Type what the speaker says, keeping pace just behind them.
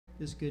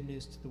this good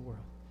news to the world.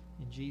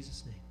 In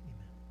Jesus' name,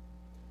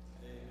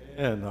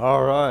 amen. And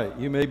all right,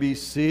 you may be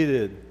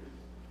seated.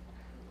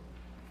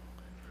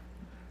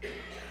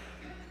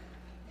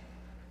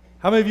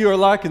 How many of you are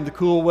liking the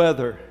cool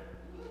weather?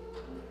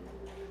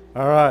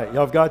 All right,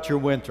 y'all have got your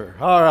winter.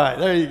 All right,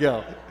 there you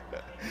go.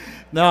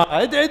 Now,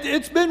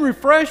 it's been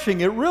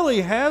refreshing. It really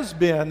has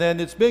been,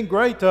 and it's been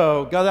great.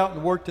 Got out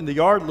and worked in the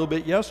yard a little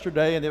bit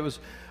yesterday, and it was,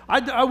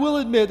 I will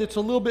admit, it's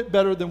a little bit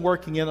better than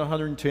working in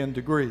 110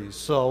 degrees.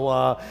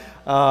 So,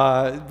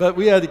 but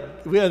we had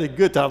a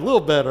good time, a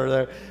little better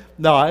there.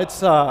 No,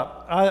 it's,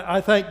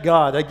 I thank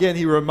God. Again,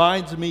 He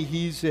reminds me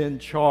He's in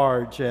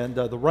charge, and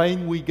the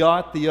rain we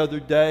got the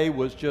other day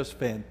was just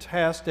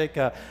fantastic.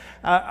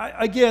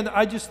 Again,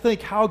 I just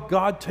think how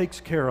God takes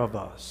care of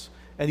us,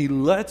 and He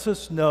lets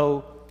us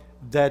know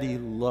that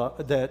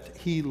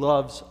He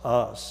loves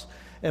us.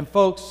 And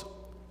folks,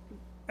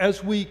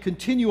 as we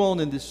continue on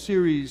in this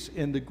series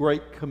in the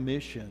Great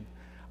Commission,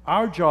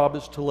 our job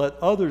is to let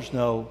others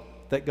know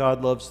that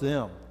God loves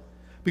them.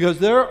 Because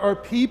there are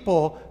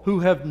people who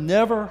have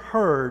never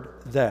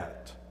heard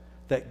that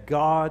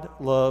God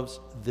loves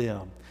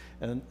them.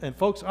 And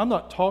folks, I'm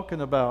not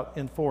talking about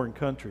in foreign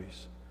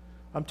countries.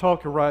 I'm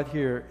talking right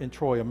here in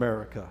Troy,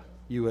 America,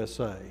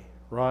 USA,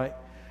 right?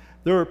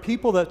 There are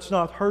people that's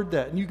not heard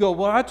that. And you go,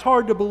 well, that's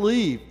hard to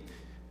believe.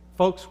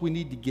 Folks, we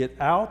need to get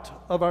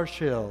out of our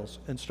shells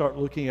and start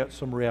looking at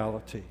some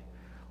reality.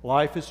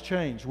 Life has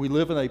changed. We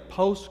live in a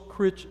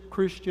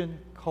post-Christian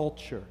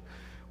culture.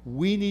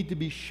 We need to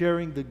be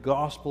sharing the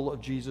gospel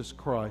of Jesus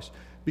Christ,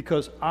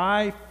 because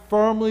I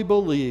firmly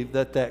believe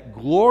that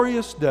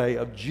glorious day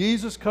of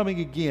Jesus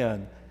coming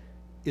again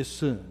is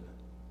soon.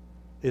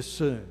 Is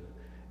soon.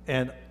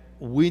 And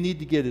we need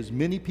to get as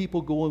many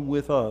people going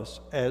with us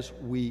as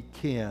we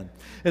can.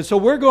 And so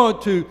we're going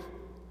to,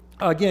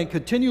 again,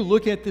 continue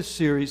looking at this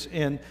series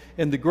in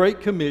the Great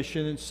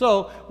Commission. And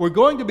so we're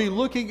going to be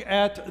looking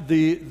at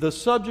the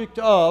subject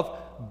of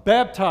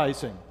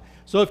baptizing.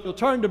 So if you'll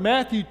turn to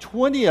Matthew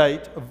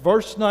 28,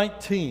 verse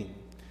 19.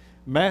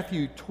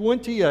 Matthew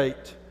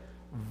 28,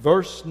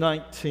 verse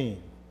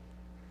 19.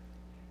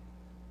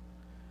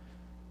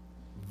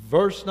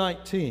 Verse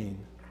 19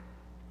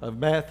 of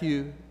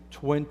Matthew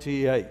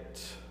 28.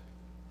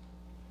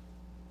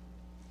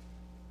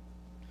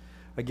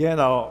 Again,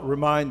 I'll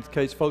remind, in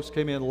case folks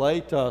came in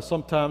late,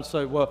 sometimes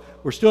say, well,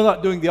 we're still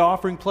not doing the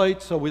offering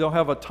plate, so we don't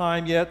have a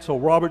time yet. So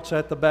Robert's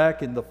at the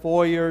back in the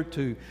foyer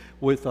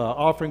with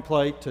offering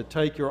plate to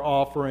take your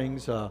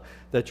offerings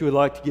that you would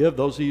like to give.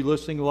 Those of you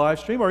listening to live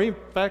stream, or in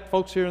fact,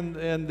 folks here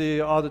in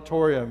the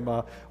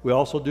auditorium, we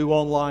also do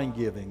online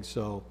giving.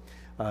 So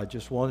I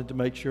just wanted to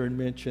make sure and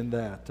mention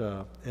that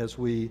as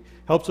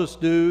helps us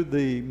do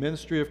the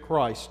ministry of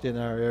Christ in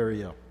our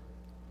area.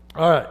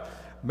 All right,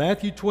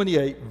 Matthew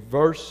 28,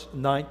 verse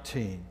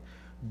 19.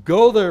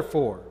 Go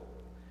therefore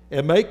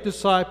and make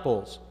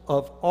disciples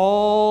of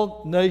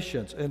all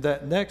nations. And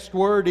that next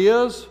word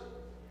is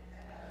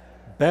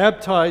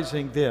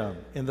baptizing them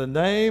in the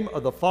name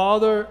of the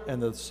Father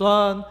and the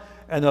Son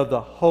and of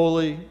the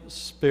Holy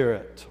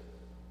Spirit.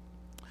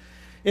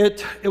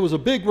 It was a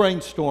big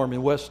rainstorm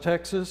in West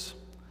Texas.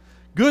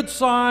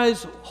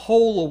 Good-sized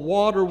hole of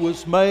water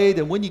was made,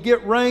 and when you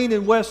get rain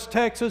in West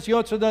Texas, you know,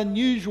 it's an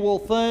unusual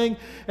thing.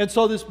 And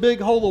so this big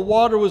hole of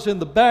water was in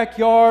the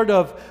backyard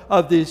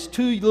of these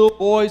two little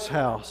boys'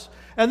 house.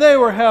 And they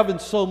were having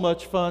so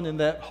much fun in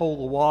that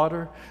hole of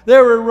water. They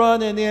were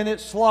running in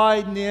it,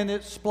 sliding in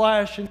it,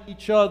 splashing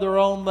each other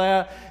on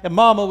that. And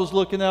Mama was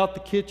looking out the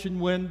kitchen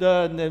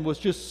window and was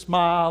just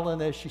smiling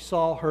as she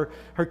saw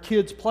her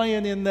kids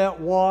playing in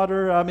that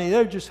water. I mean, they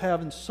were just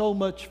having so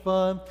much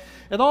fun.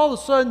 And all of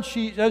a sudden,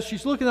 as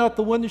she's looking out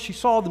the window, she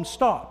saw them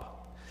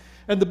stop.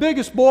 And the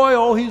biggest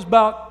boy, he's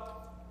about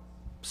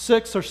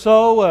 6 or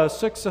so,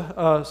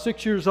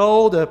 6 years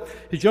old.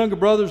 His younger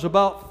brother's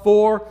about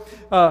 4.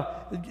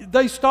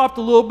 They stopped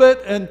a little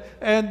bit,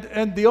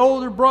 and the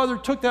older brother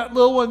took that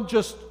little one,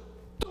 just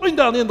threw him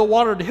down in the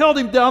water and held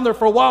him down there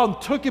for a while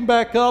and took him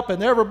back up,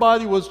 and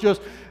everybody was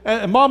just,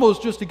 and Mama was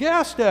just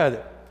aghast at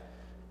it.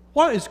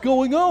 What is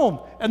going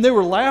on? And they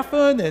were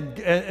laughing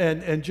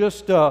and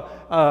just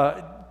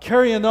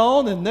carrying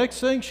on, and next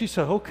thing she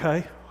said,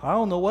 okay, I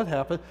don't know what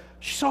happened.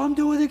 She saw him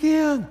do it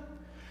again.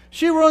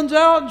 She runs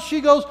out and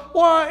she goes,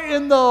 what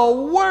in the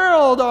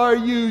world are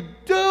you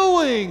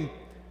doing?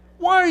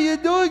 Why are you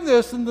doing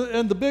this? And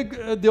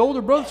the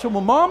older brother said,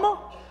 well, Mama,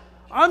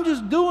 I'm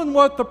just doing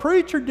what the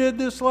preacher did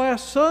this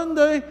last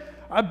Sunday.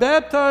 I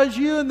baptize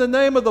you in the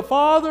name of the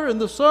Father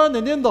and the Son,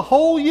 and in the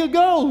hole you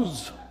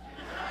goes.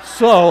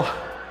 So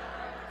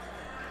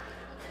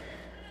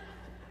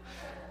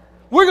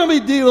we're going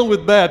to be dealing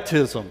with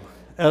baptism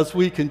as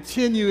we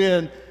continue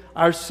in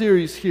our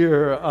series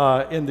here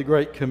in the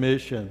Great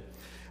Commission.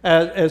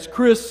 As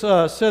Chris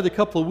said a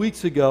couple of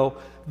weeks ago,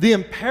 the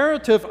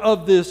imperative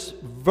of this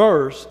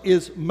verse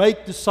is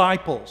make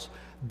disciples.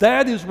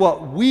 That is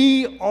what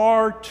we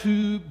are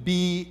to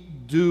be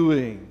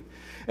doing.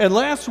 And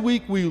last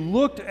week we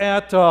looked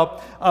at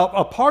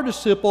a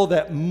participle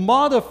that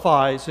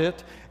modifies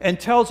it and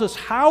tells us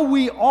how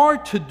we are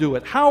to do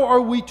it. How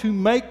are we to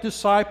make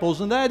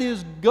disciples? And that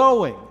is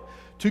going.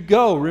 To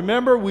go.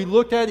 Remember, we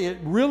looked at it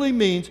really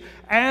means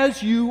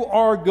as you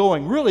are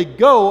going. Really,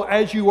 go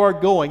as you are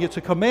going. It's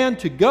a command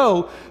to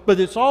go, but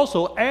it's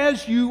also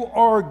as you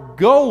are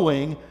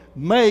going,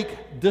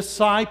 make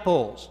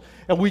disciples.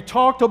 And we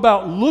talked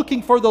about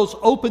looking for those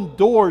open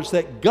doors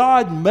that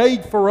God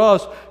made for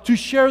us to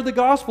share the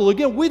gospel.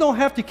 Again, we don't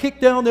have to kick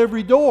down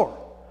every door.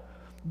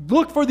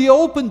 Look for the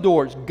open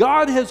doors.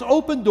 God has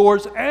opened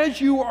doors as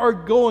you are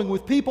going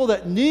with people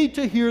that need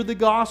to hear the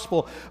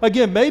gospel.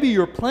 Again, maybe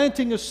you're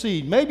planting a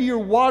seed. Maybe you're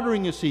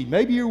watering a seed.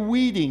 Maybe you're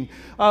weeding.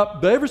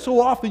 But every so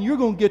often, you're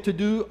going to get to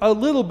do a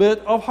little bit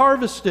of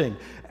harvesting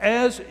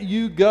as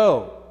you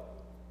go.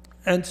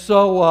 And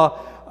so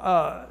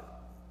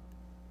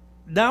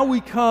now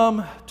we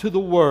come to the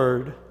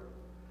word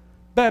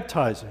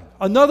baptizing.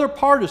 Another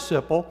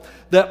participle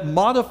that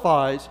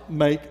modifies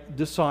make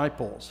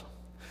disciples.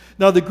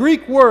 Now, the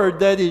Greek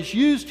word that is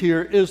used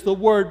here is the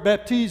word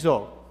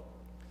baptizo.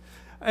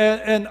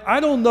 And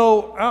I don't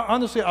know,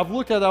 honestly, I've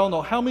looked at, I don't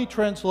know how many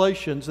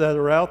translations that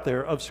are out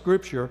there of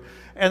Scripture,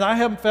 and I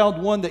haven't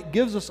found one that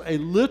gives us a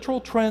literal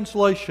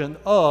translation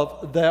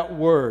of that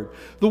word.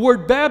 The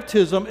word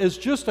baptism is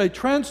just a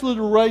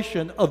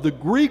transliteration of the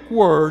Greek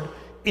word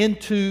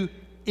into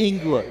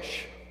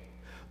English.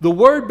 The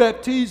word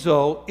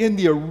baptizo in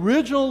the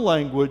original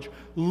language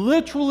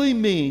literally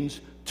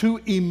means to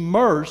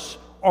immerse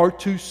or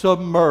to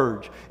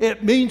submerge.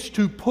 It means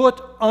to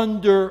put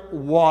under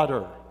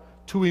water,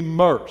 to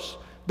immerse.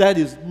 That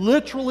is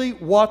literally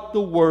what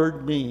the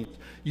word means.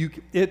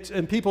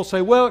 And people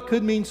say, well, it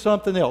could mean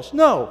something else.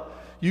 No.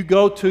 You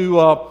go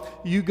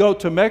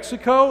to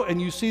Mexico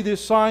and you see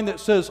this sign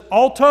that says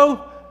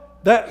alto.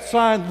 That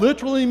sign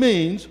literally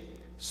means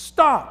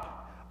stop.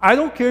 I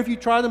don't care if you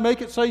try to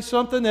make it say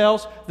something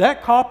else.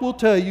 That cop will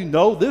tell you,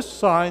 no, this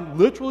sign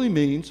literally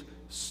means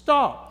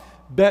stop.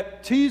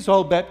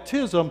 Baptizo,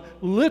 baptism,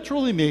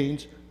 literally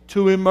means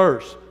to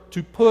immerse,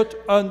 to put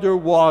under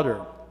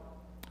water.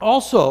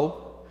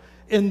 Also,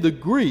 in the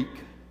Greek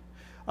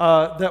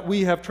that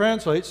we have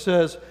translated,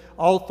 says,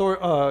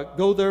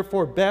 go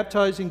therefore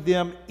baptizing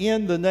them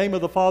in the name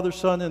of the Father,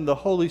 Son, and the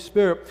Holy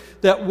Spirit.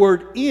 That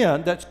word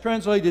in, that's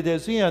translated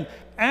as in,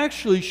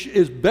 actually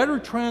is better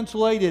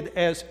translated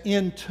as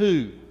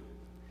into.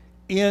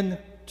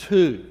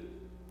 Into.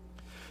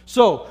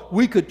 So,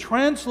 we could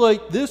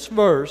translate this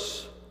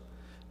verse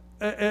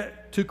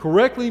to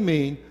correctly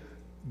mean,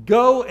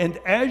 go and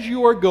as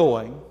you are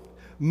going,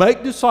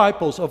 make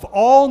disciples of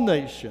all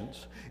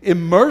nations,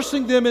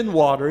 immersing them in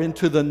water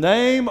into the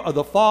name of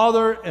the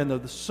Father and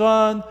of the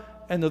Son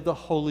and of the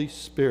Holy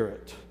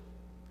Spirit.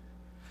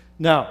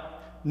 Now,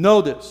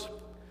 notice,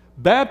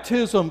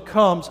 baptism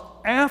comes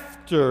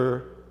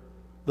after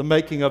the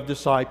making of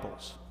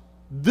disciples.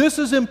 This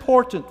is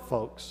important,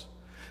 folks.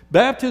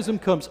 Baptism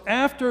comes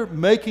after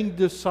making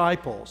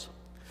disciples.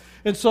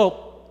 And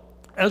so,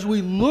 as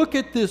we look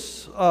at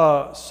this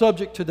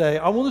subject today,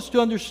 I want us to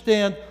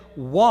understand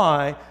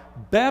why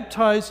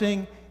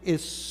baptizing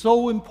is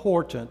so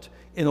important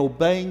in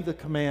obeying the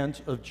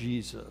commands of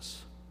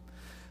Jesus.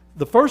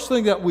 The first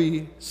thing that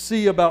we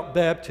see about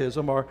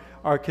baptism or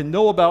can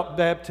know about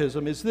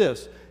baptism is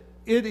this.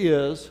 It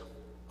is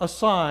a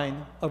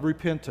sign of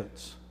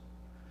repentance.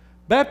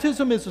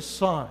 Baptism is a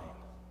sign.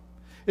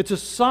 It's a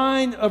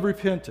sign of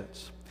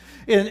repentance.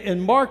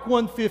 In Mark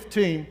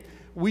 1:15,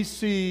 we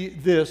see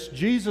this,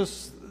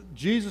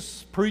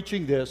 Jesus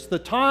preaching this, the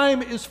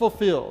time is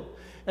fulfilled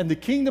and the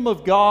kingdom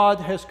of God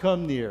has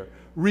come near.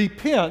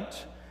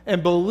 Repent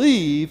and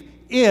believe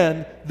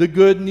in the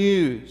good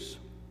news.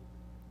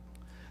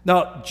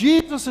 Now,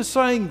 Jesus is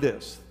saying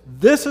this.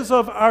 This is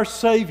of our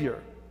Savior.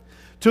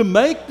 To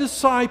make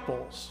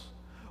disciples,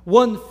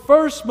 one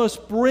first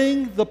must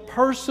bring the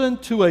person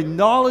to a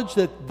knowledge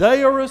that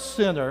they are a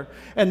sinner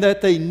and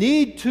that they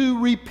need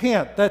to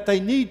repent, that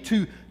they need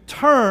to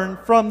turn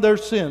from their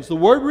sins. The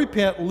word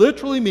repent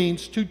literally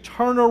means to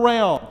turn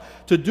around,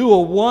 to do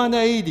a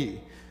 180.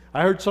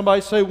 I heard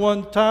somebody say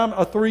one time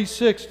a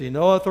 360.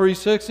 No, a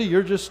 360,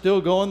 you're just still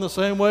going the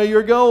same way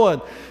you're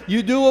going.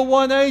 You do a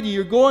 180,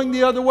 you're going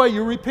the other way,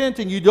 you're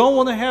repenting. You don't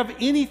want to have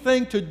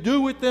anything to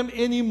do with them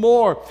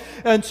anymore.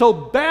 And so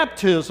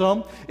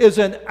baptism is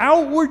an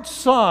outward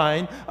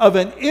sign of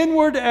an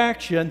inward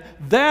action,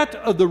 that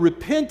of the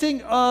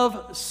repenting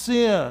of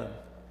sin.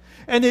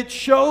 And it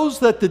shows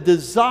that the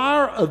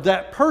desire of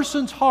that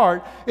person's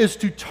heart is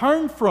to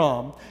turn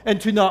from and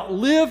to not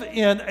live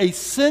in a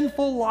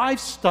sinful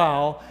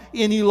lifestyle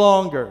any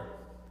longer.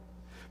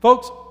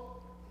 Folks,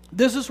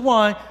 this is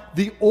why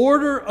the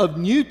order of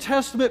New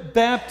Testament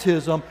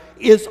baptism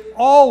is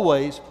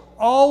always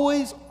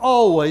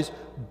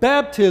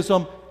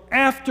baptism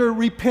after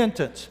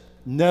repentance,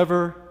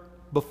 never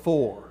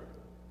before.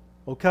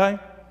 Okay?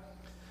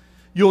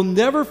 You'll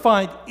never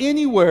find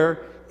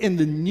anywhere in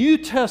the New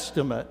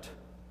Testament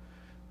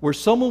where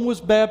someone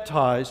was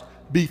baptized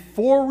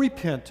before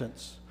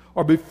repentance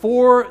or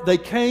before they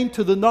came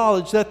to the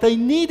knowledge that they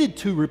needed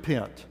to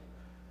repent.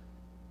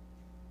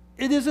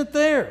 It isn't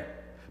there.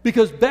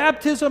 Because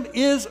baptism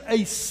is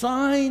a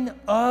sign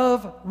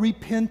of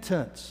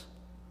repentance.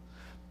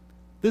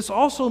 This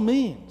also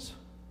means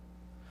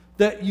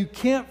that you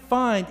can't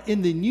find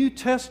in the New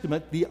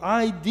Testament the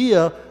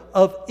idea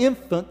of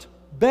infant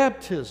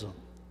baptism.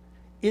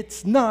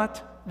 It's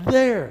not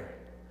there.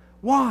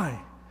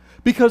 Why?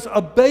 Because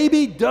a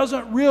baby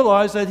doesn't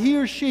realize that he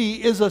or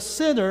she is a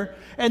sinner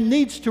and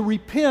needs to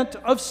repent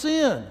of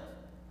sin.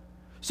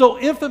 So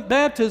infant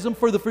baptism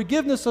for the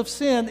forgiveness of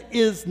sin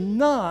is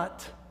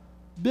not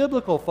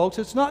biblical, folks.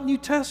 It's not New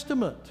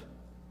Testament.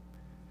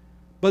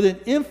 But an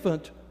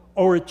infant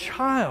or a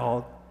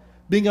child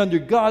being under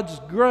God's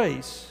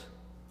grace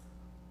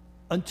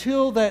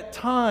until that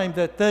time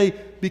that they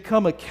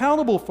become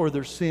accountable for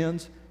their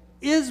sins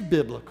is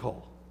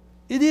biblical.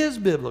 It is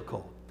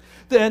biblical.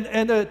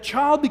 And a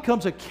child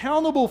becomes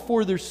accountable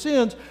for their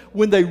sins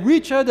when they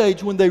reach that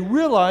age, when they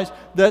realize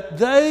that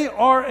they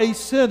are a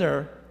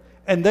sinner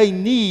and they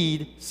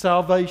need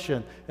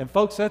salvation. And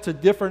folks, that's a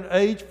different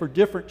age for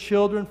different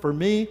children. For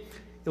me,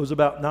 it was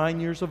about 9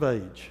 years of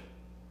age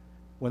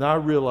when I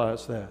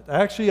realized that.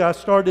 Actually, I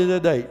started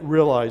at 8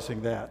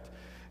 realizing that.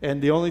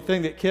 And the only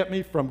thing that kept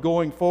me from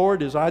going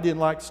forward is I didn't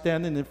like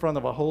standing in front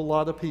of a whole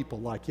lot of people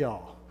like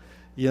y'all.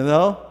 You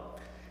know?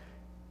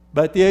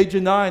 But at the age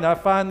of 9, I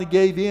finally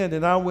gave in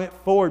and I went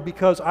forward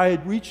because I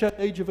had reached that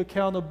age of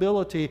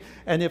accountability.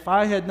 And if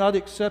I had not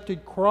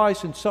accepted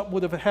Christ and something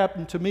would have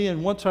happened to me,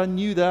 and once I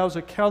knew that I was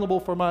accountable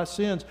for my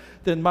sins,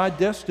 then my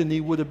destiny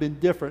would have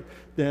been different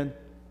than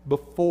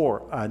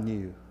before I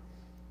knew.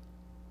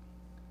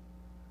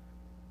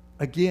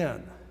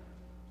 Again,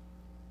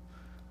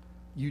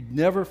 you'd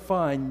never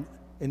find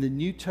in the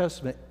New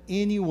Testament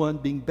anyone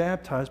being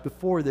baptized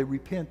before they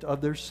repent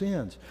of their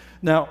sins.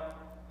 Now,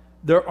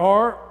 there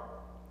are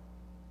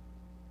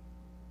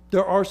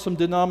some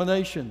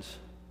denominations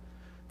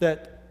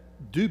that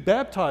do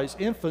baptize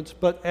infants,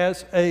 but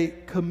as a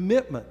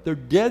commitment. They're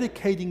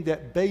dedicating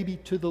that baby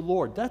to the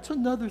Lord. That's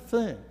another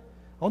thing.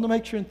 I want to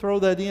make sure and throw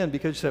that in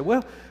because you say,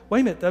 well,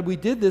 wait a minute, we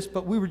did this,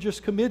 but we were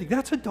just committing.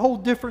 That's a whole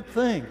different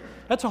thing.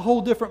 That's a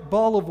whole different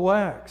ball of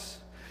wax.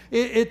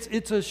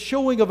 It's a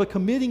showing of a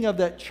committing of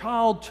that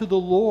child to the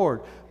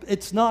Lord.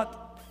 It's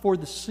not for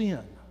the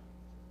sin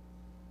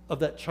of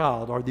that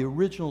child or the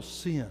original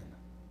sin.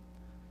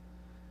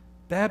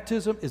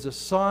 Baptism is a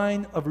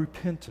sign of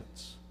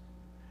repentance.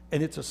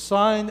 And it's a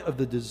sign of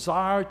the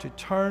desire to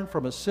turn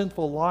from a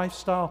sinful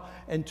lifestyle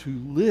and to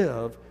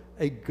live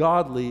a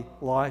godly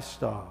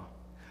lifestyle.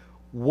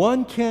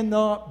 One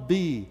cannot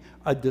be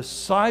a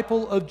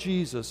disciple of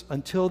Jesus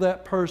until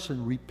that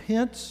person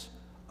repents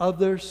of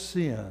their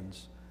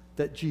sins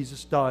that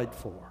Jesus died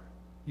for.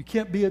 You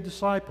can't be a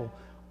disciple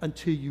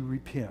until you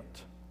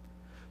repent.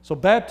 So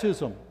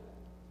baptism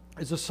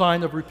is a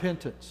sign of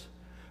repentance.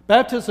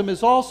 Baptism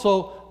is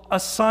also a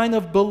sign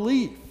of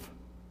belief.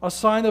 A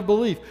sign of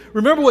belief.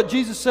 Remember what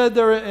Jesus said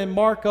there in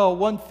Mark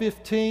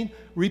 1:15?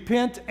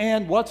 Repent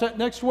and what's that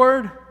next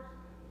word?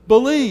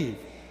 Believe.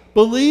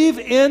 Believe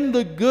in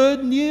the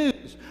good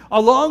news.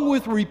 Along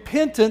with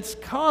repentance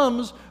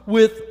comes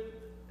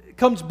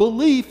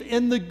belief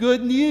in the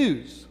good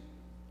news.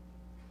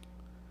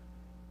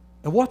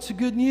 And what's the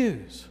good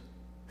news?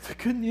 The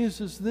good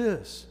news is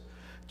this.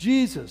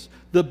 Jesus,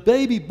 the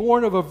baby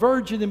born of a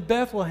virgin in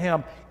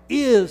Bethlehem,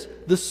 is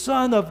the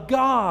Son of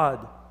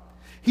God.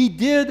 He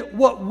did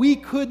what we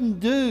couldn't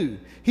do.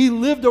 He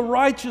lived a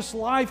righteous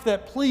life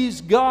that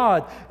pleased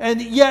God. And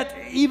yet,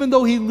 even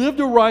though he lived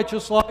a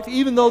righteous life,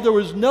 even though there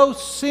was no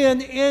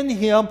sin in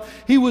him,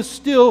 he was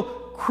still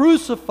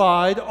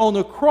crucified on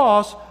a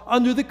cross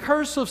under the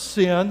curse of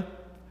sin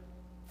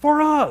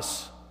for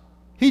us.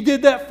 He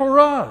did that for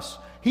us.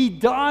 He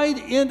died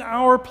in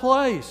our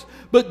place.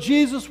 But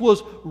Jesus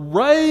was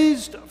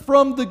raised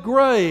from the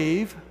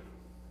grave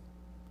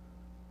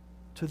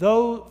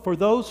for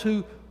those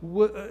who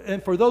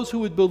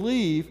would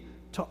believe,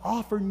 to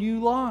offer new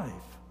life.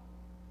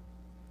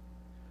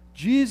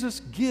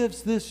 Jesus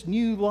gives this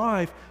new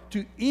life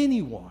to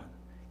anyone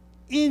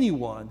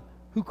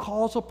who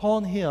calls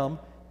upon him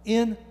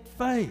in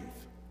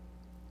faith.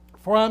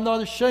 For I am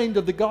not ashamed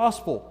of the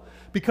gospel,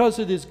 because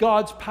it is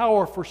God's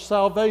power for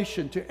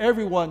salvation to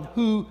everyone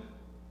who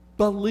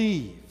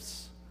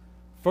believes,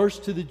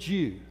 first to the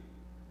Jew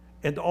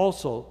and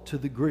also to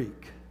the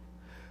Greek.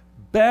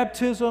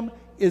 Baptism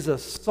is a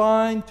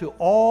sign to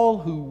all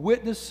who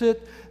witness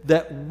it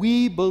that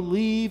we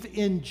believe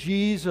in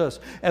Jesus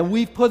and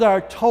we've put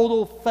our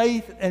total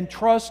faith and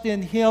trust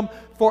in him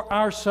for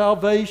our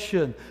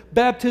salvation.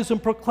 Baptism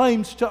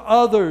proclaims to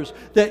others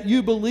that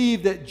you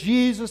believe that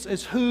Jesus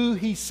is who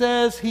he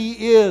says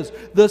he is,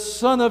 the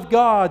Son of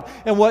God,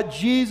 and what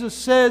Jesus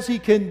says he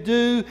can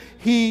do,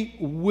 he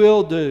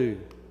will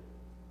do.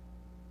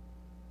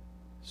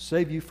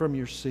 Save you from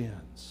your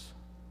sins.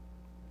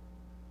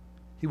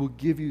 He will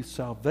give you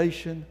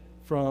salvation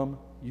from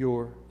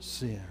your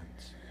sins.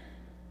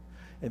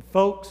 And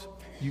folks,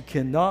 you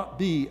cannot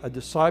be a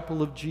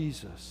disciple of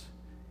Jesus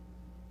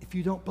if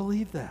you don't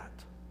believe that.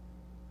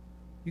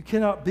 You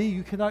cannot be,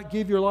 you cannot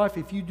give your life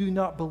if you do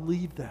not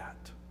believe that.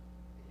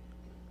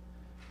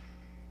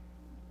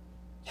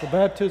 So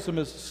baptism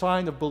is a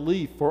sign of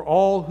belief for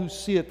all who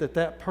see it, that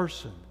that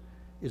person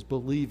is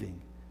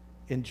believing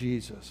in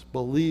Jesus,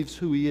 believes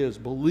who He is,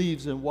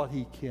 believes in what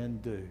He can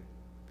do.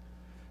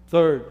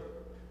 Third,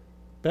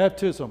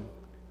 baptism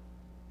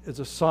is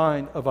a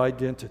sign of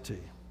identity.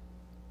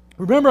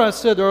 Remember I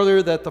said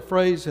earlier that the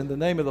phrase "in the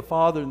name of the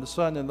Father and the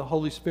Son and the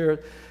Holy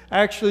Spirit"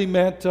 actually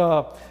meant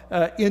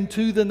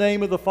into the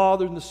name of the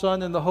Father and the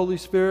Son and the Holy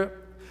Spirit.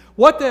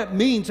 What that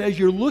means, as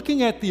you're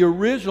looking at the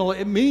original,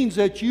 it means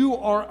that you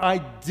are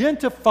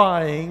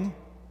identifying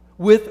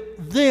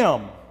with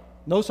them.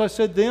 Notice I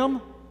said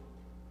them.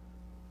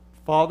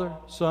 Father,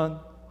 Son,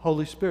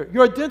 Holy Spirit.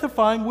 You're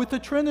identifying with the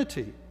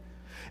Trinity.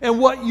 And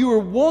what you are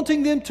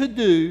wanting them to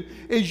do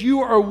is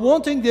you are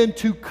wanting them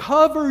to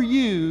cover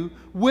you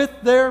with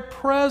their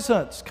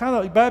presence. Kind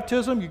of like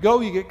baptism, you go,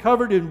 you get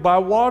covered by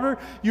water.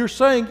 You're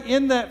saying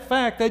in that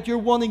fact that you're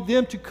wanting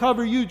them to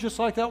cover you just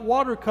like that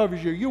water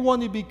covers you. You're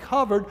wanting to be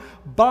covered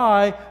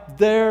by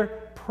their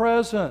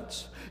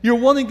presence. You're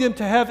wanting them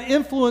to have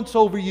influence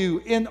over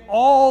you in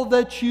all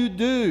that you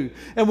do.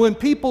 And when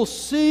people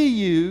see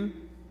you,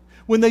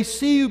 when they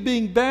see you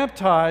being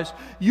baptized,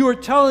 you are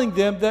telling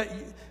them that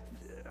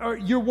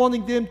you're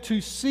wanting them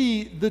to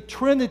see the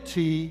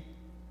Trinity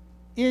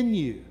in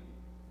you.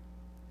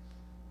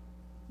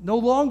 No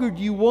longer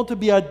do you want to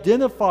be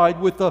identified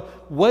with the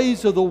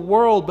ways of the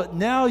world, but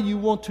now you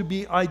want to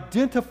be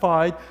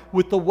identified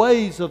with the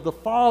ways of the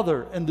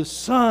Father and the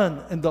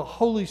Son and the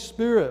Holy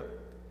Spirit.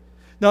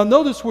 Now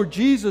notice where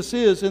Jesus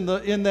is in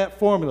that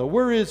formula.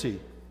 Where is He?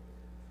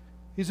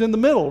 He's in the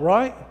middle,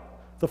 right?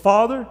 The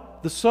Father,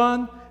 the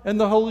Son, and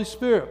the Holy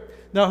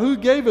Spirit. Now who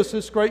gave us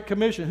this great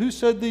commission? Who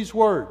said these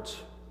words?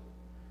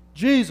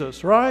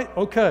 Jesus, right?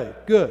 Okay,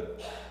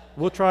 good.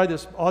 We'll try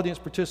this audience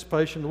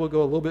participation. We'll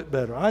go a little bit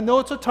better. I know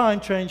it's a time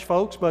change,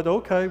 folks, but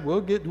okay,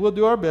 we'll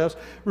do our best.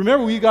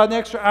 Remember, we got an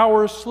extra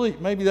hour of sleep.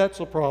 Maybe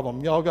that's a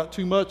problem. Y'all got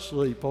too much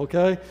sleep,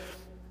 okay?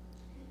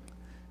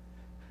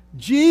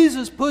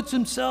 Jesus puts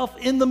Himself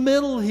in the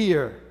middle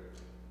here.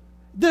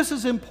 This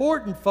is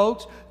important,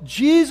 folks.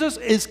 Jesus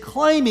is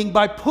claiming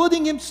by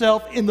putting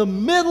Himself in the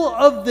middle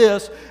of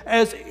this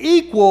as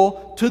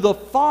equal to the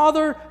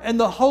Father and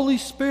the Holy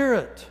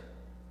Spirit.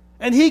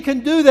 And He can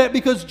do that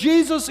because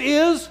Jesus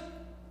is,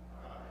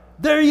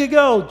 there you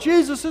go,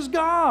 Jesus is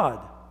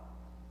God.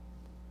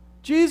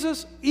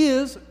 Jesus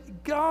is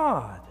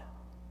God.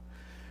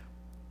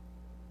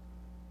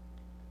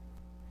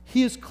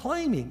 He is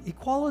claiming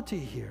equality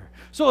here.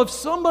 So if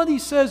somebody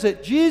says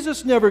that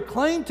Jesus never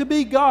claimed to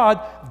be God,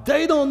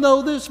 they don't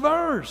know this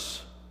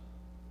verse.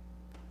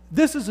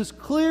 This is as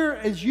clear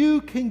as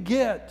you can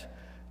get.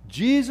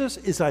 Jesus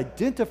is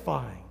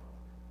identifying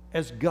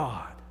as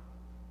God.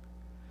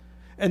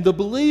 And the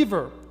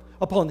believer,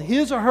 upon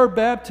his or her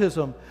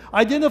baptism,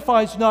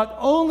 identifies not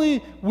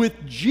only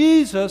with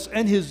Jesus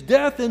and His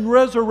death and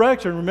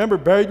resurrection. Remember,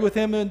 buried with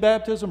Him in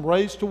baptism,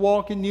 raised to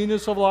walk in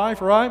newness of life,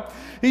 right?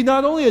 He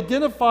not only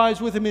identifies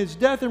with Him in His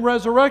death and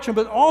resurrection,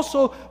 but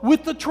also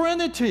with the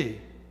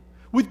Trinity.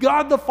 With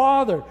God the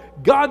Father,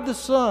 God the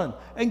Son,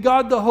 and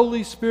God the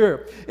Holy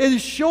Spirit. It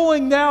is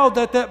showing now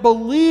that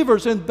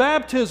believers in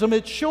baptism,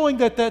 it's showing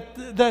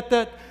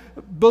that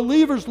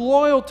believers'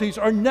 loyalties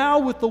are now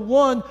with the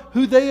one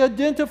who they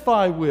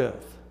identify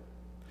with.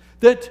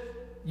 That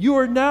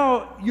your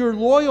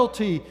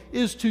loyalty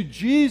is to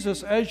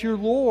Jesus as your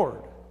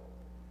Lord.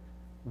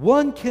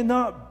 One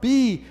cannot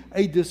be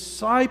a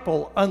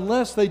disciple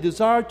unless they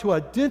desire to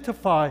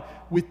identify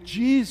with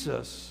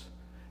Jesus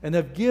and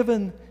have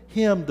given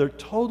Him their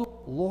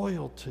total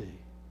loyalty.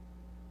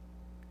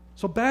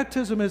 So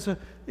baptism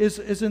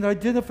is an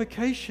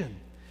identification.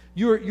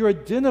 You're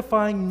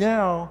identifying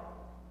now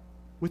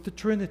with the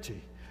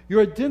Trinity.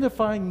 You're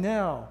identifying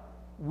now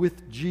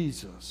with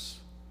Jesus.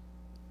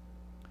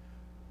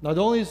 Not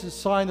only is it a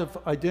sign of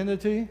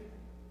identity,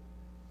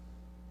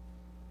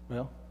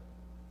 I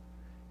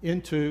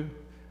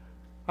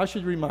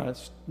should read my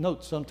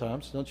notes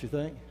sometimes, don't you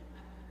think?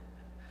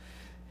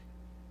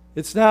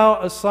 It's now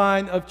a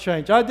sign of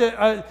change.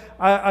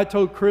 I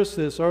told Chris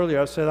this earlier.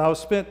 I said I was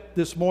spent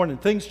this morning.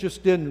 Things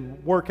just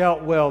didn't work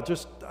out well.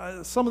 Just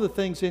some of the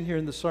things in here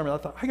in the sermon, I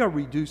thought, I got to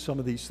redo some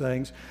of these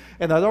things.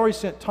 And I'd already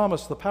sent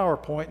Thomas the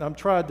PowerPoint, and I'm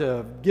trying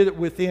to get it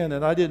within,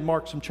 and I did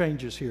mark some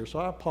changes here. So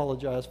I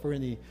apologize for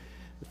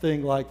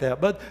anything like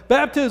that. But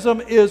baptism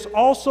is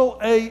also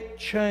a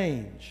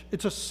change.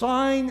 It's a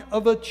sign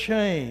of a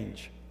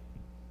change.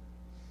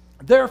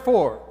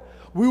 Therefore,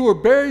 we were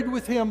buried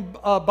with Him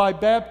by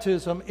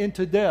baptism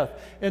into death,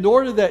 in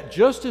order that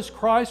just as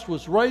Christ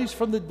was raised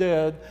from the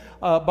dead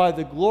by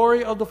the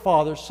glory of the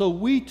Father, so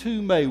we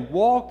too may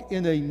walk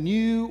in a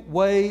new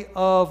way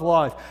of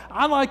life.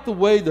 I like the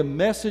way the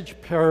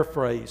Message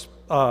paraphrase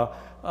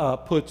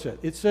puts it.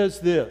 It says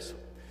this: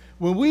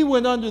 when we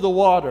went under the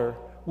water,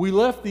 we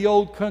left the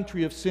old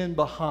country of sin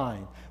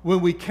behind. When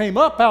we came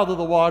up out of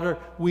the water,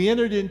 we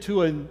entered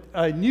into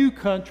a new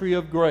country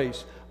of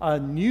grace, a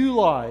new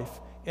life,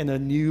 in a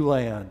new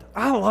land.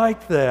 I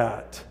like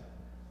that.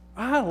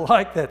 I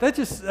like that. That's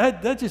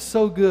just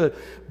so good.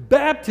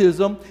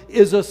 Baptism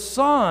is a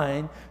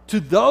sign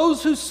to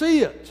those who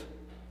see it,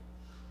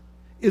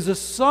 is a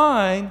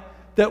sign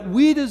that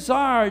we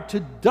desire to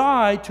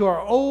die to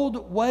our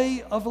old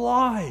way of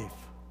life.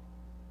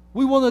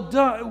 We want to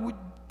die,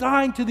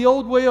 dying to the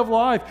old way of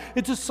life.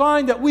 It's a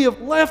sign that we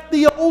have left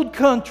the old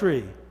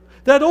country,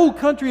 that old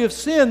country of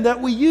sin that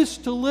we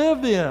used to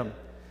live in.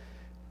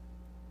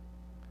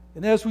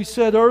 And as we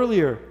said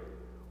earlier,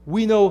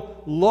 we no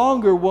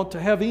longer want to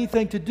have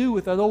anything to do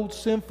with that old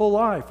sinful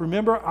life.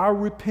 Remember our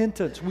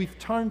repentance. We've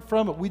turned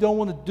from it. We don't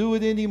want to do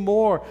it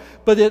anymore.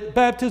 But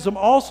baptism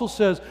also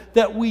says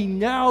that we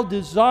now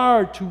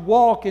desire to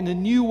walk in a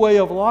new way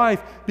of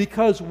life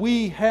because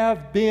we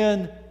have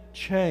been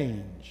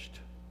changed.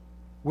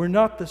 We're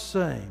not the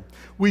same.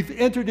 We've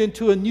entered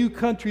into a new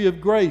country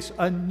of grace,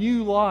 a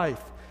new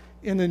life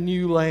in a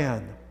new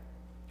land.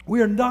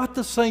 We are not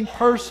the same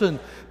person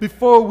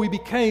before we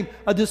became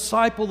a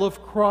disciple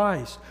of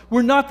Christ.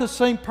 We're not the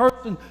same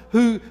person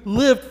who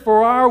lived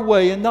for our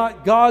way and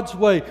not God's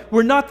way.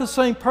 We're not the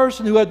same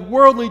person who had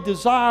worldly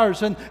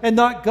desires and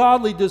not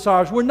godly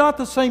desires. We're not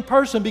the same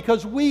person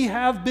because we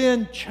have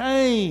been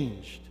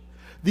changed.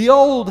 The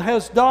old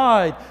has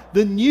died.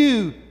 The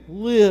new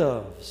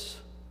lives.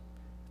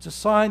 It's a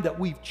sign that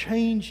we've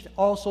changed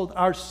also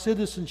our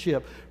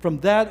citizenship from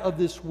that of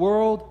this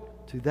world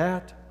to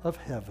that of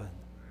heaven.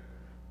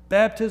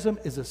 Baptism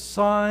is a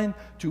sign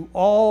to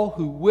all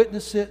who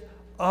witness it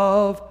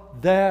of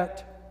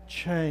that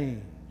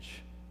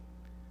change.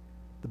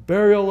 The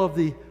burial of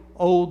the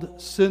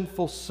old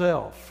sinful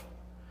self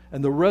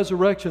and the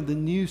resurrection of the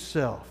new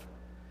self.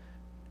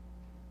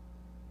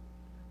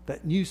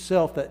 That new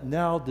self that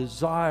now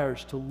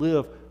desires to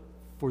live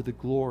for the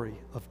glory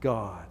of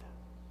God.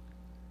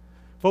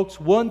 Folks,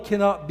 one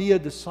cannot be a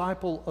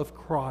disciple of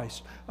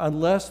Christ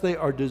unless they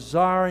are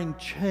desiring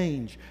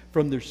change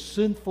from their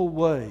sinful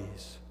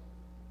ways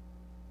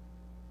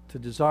to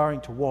desiring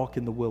to walk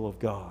in the will of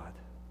God.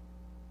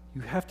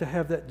 You have to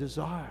have that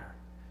desire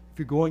if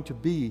you're going to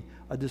be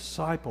a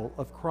disciple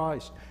of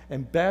Christ.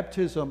 And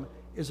baptism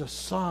is a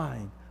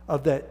sign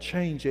of that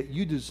change that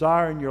you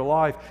desire in your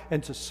life,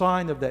 and it's a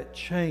sign of that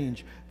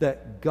change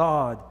that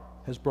God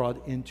has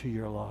brought into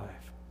your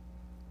life.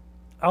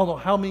 I don't know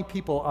how many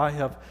people I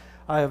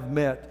have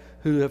met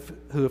who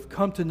have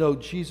come to know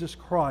Jesus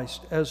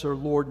Christ as their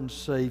Lord and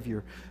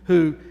Savior,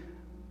 who,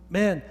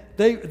 man,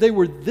 they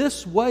were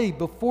this way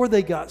before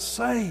they got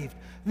saved.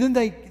 And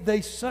then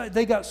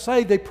they got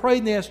saved, they prayed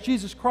and they asked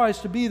Jesus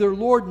Christ to be their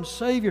Lord and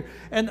Savior.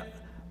 And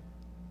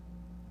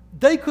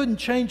they couldn't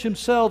change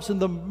themselves in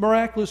the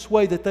miraculous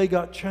way that they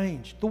got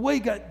changed. The way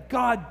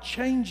God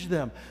changed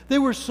them. They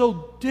were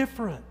so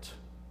different.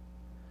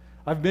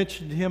 I've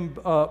mentioned him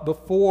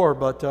before,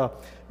 but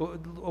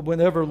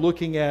whenever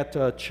looking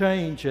at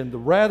change and the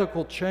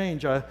radical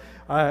change,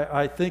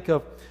 I think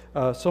of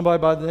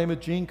somebody by the name of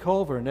Gene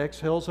Culver, an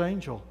ex-Hell's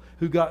Angel,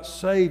 who got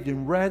saved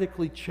and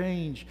radically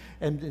changed.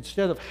 And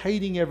instead of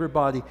hating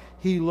everybody,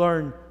 he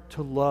learned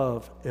to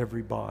love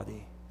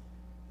everybody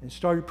and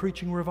started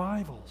preaching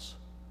revivals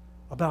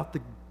about the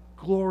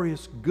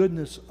glorious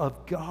goodness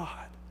of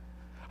God.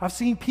 I've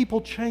seen people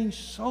change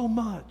so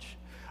much.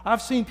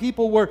 I've seen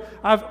people where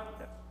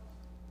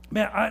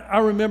I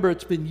remember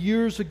it's been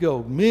years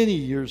ago, many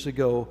years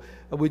ago,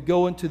 we'd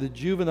go into the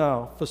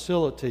juvenile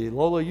facility.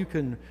 Lola, you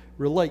can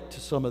relate to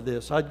some of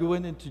this. I'd go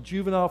into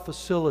juvenile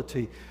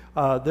facility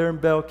there in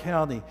Bell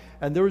County,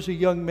 and there was a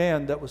young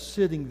man that was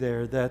sitting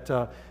there that,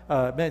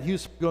 man, he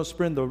was going to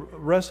spend the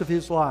rest of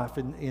his life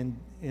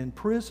in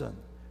prison.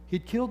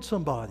 He'd killed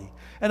somebody.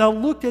 And I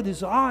looked at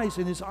his eyes,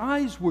 and his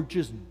eyes were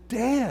just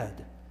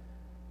dead.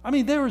 I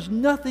mean, there was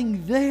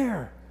nothing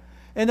there.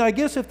 And I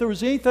guess if there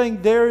was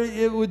anything there,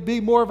 it would be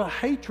more of a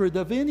hatred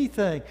of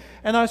anything.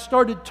 And I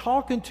started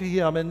talking to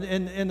him,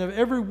 and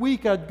every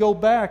week I'd go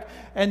back,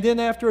 and then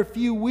after a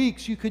few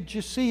weeks, you could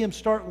just see him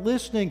start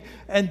listening.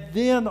 And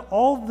then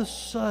all of a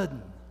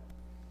sudden,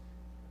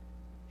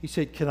 he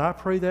said, "Can I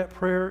pray that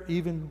prayer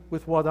even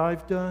with what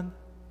I've done?"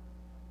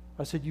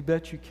 I said, "You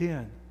bet you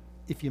can,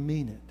 if you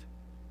mean it."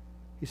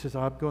 He says,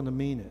 "I'm going to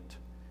mean it."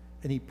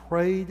 And he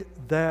prayed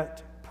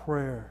that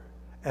prayer,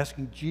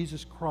 asking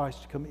Jesus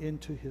Christ to come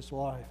into his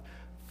life.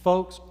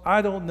 Folks,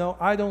 I don't know.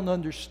 I don't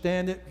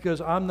understand it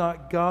because I'm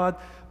not God.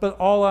 But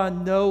all I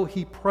know,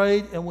 he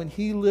prayed, and when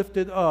he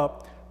lifted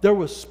up, there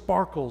was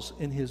sparkles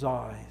in his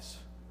eyes.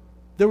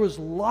 There was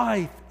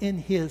life in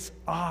his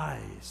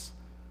eyes.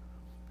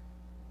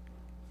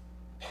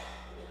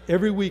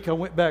 Every week I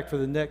went back for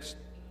the next,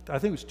 I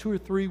think it was 2 or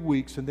 3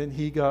 weeks, and then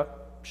he got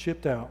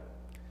shipped out.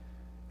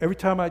 Every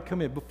time I'd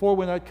come in, before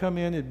when I'd come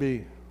in, it'd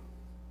be,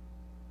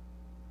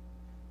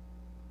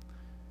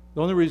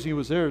 the only reason he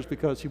was there is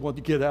because he wanted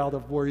to get out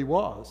of where he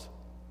was.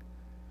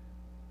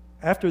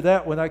 After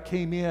that, when I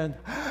came in,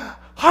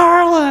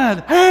 "Harlan,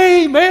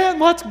 hey man,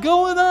 what's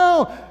going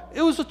on?"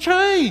 It was a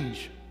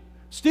change.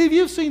 Steve,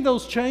 you've seen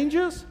those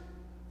changes.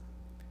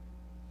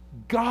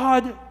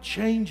 God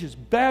changes.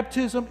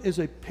 Baptism is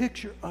a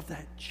picture of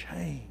that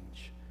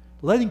change.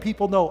 letting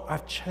people know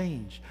I've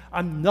changed.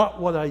 I'm not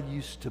what I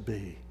used to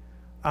be.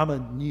 I'm a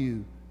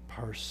new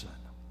person.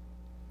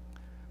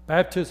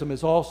 Baptism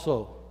is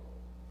also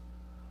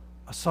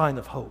a sign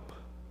of hope.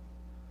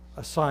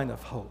 A sign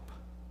of hope.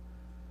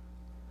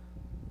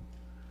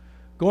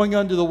 Going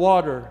under the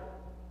water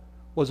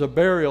was a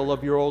burial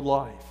of your old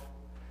life.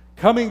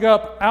 Coming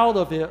up out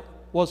of it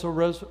was a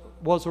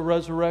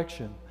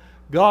resurrection.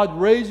 God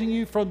raising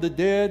you from the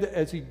dead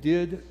as He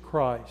did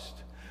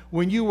Christ.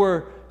 When you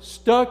were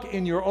stuck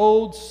in your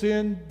old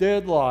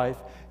sin-dead life,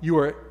 you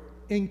were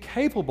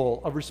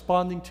incapable of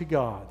responding to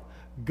God.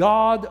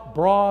 God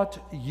brought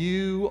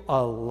you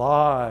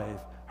alive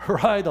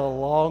right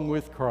along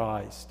with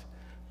Christ.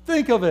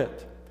 Think of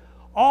it.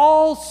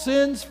 All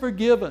sins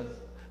forgiven,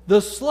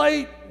 the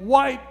slate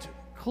wiped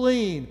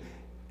clean,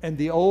 and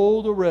the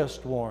old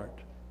arrest warrant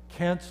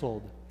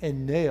canceled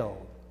and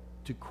nailed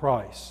to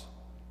Christ's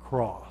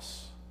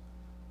cross.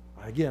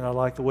 Again, I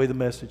like the way the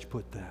Message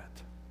put that.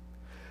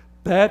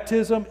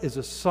 Baptism is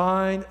a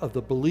sign of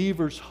the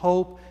believer's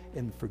hope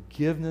in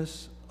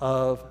forgiveness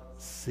of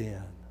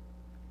sin.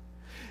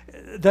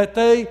 It's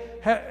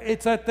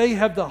that they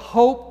have the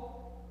hope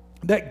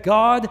that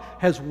God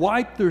has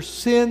wiped their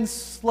sin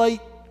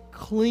slate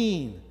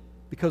clean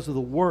because of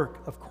the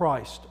work of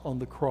Christ on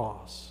the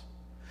cross.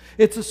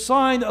 It's a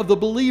sign of the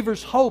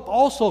believer's hope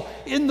also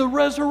in the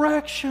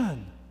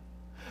resurrection.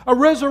 A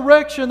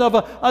resurrection of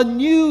a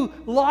new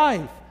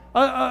life,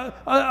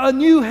 a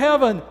new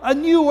heaven, a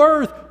new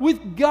earth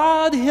with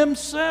God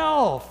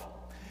Himself.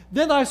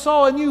 Then I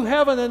saw a new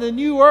heaven and a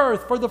new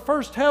earth, for the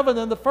first heaven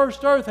and the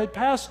first earth had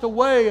passed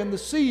away, and the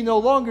sea no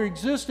longer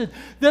existed.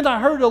 Then I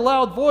heard a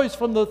loud voice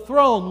from the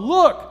throne,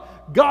 "Look,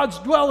 God's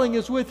dwelling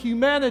is with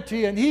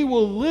humanity, and He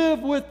will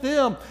live with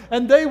them,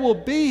 and they will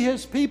be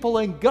His people,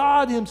 and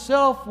God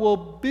Himself will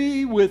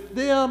be with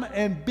them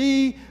and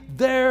be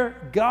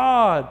their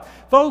God."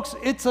 Folks,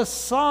 it's a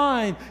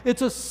sign.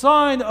 It's a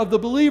sign of the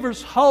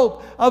believer's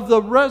hope of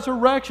the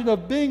resurrection,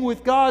 of being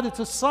with God. It's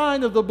a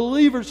sign of the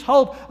believer's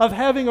hope of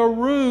having a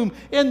room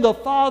in the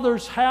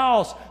Father's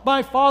house.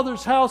 My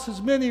Father's house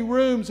has many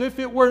rooms. If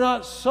it were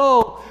not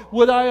so,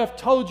 would I have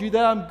told you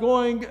that I'm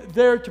going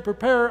there to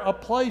prepare a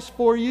place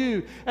for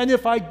you? And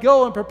if I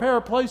go and prepare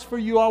a place for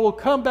you, I will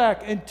come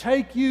back and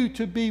take you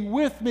to be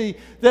with me,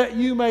 that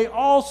you may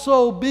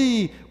also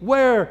be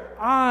where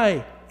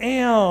I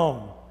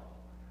am.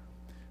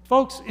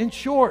 Folks, in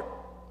short,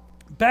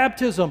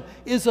 baptism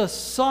is a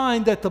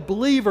sign that the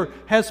believer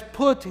has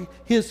put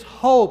his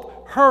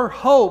hope, her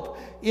hope,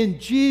 in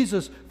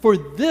Jesus for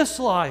this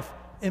life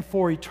and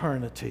for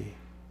eternity.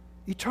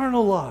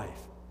 Eternal life.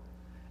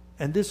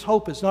 And this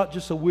hope is not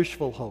just a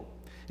wishful hope.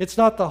 It's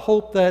not the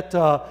hope that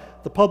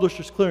the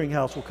Publishers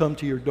Clearinghouse will come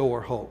to your door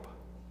hope.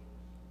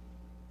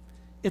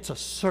 It's a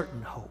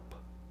certain hope.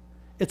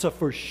 It's a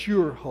for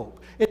sure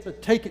hope. It's a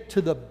take it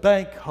to the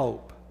bank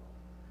hope.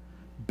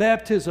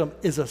 Baptism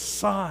is a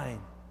sign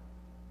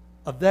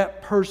of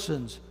that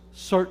person's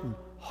certain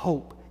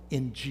hope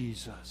in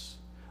Jesus,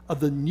 of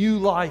the new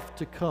life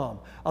to come,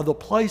 of the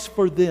place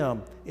for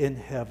them in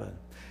heaven.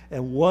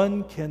 And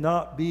one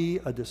cannot be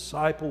a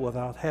disciple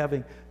without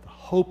having the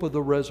hope of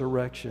the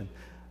resurrection,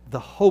 the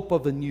hope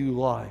of a new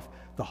life,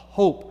 the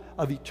hope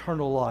of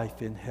eternal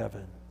life in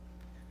heaven.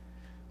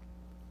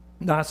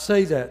 Now, I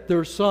say that.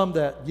 There's some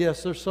that,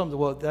 yes, there's some that,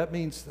 well, that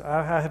means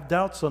I have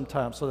doubts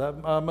sometimes, so that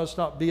I must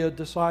not be a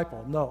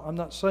disciple. No, I'm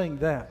not saying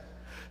that.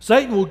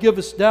 Satan will give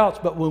us doubts,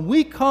 but when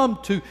we come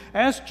to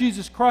ask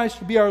Jesus Christ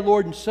to be our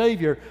Lord and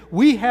Savior,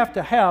 we have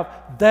to have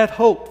that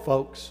hope,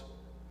 folks.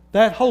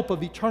 That hope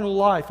of eternal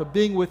life, of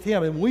being with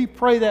Him. And when we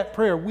pray that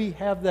prayer, we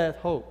have that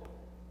hope.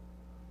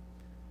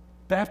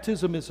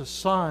 Baptism is a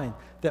sign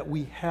that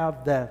we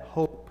have that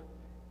hope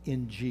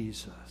in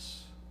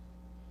Jesus.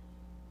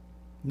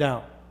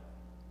 Now,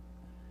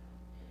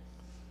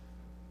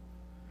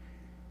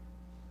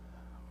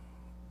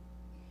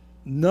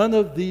 in none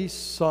of these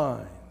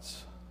signs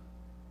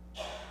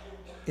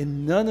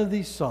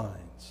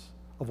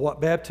of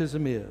what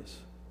baptism is,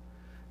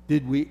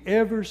 did we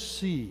ever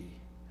see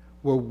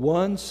where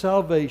one's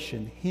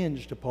salvation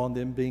hinged upon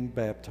them being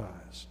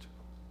baptized.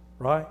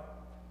 Right?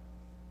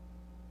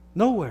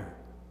 Nowhere.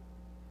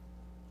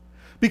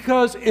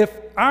 Because if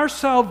our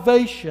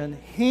salvation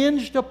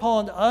hinged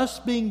upon us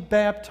being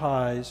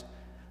baptized,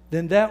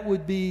 then that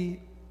would be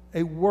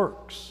a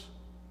works.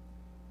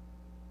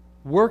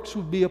 Works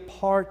would be a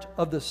part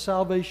of the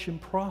salvation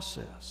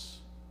process.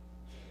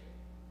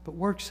 But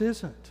works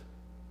isn't.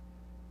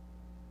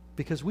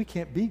 Because we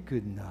can't be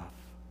good enough.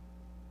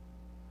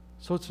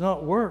 So it's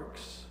not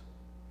works.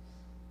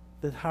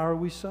 Then how are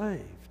we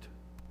saved?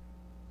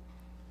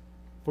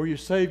 For you're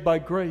saved by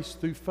grace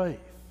through faith.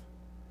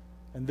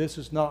 And this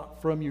is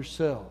not from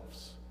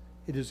yourselves.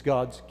 It is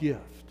God's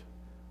gift,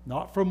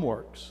 not from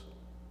works,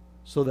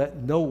 so that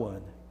no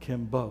one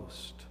can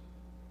boast.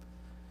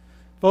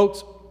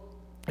 Folks,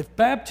 if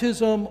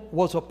baptism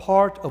was a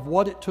part of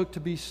what it took to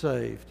be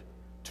saved,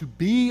 to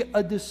be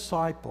a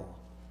disciple,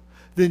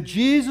 then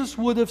Jesus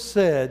would have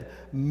said,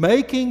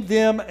 making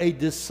them a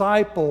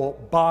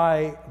disciple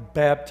by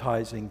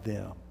baptizing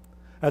them.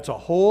 That's a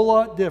whole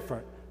lot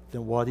different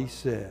than what he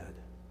said.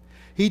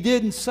 He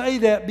didn't say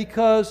that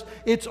because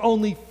it's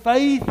only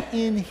faith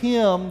in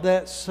him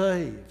that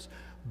saves.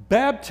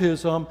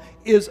 Baptism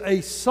is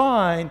a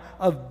sign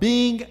of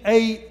being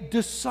a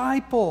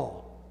disciple.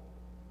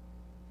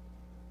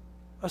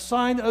 A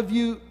sign of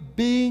you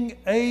being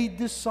a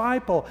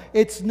disciple.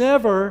 It's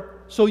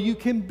never so you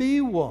can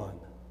be one.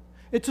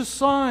 It's a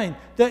sign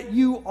that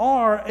you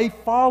are a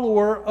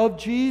follower of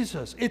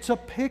Jesus. It's a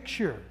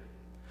picture.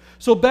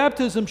 So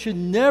baptism should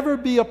never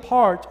be a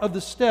part of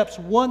the steps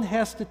one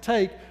has to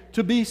take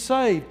to be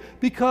saved,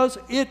 because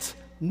it's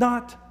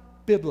not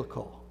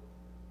biblical.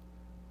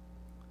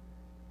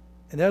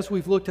 And as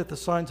we've looked at the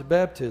signs of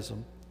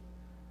baptism,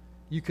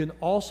 you can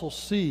also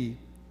see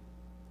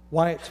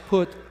why it's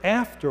put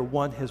after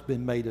one has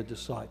been made a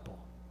disciple.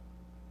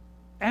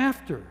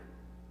 After.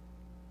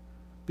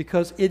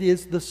 Because it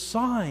is the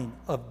sign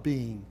of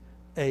being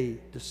a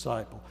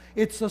disciple.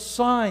 It's a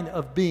sign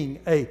of being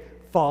a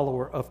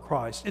follower of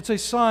Christ. It's a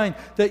sign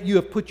that you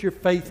have put your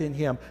faith in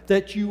him,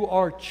 that you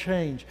are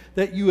changed,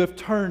 that you have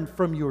turned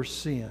from your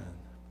sin.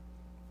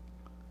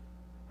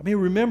 I mean,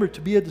 remember,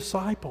 to be a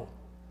disciple,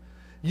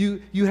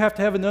 you have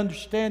to have an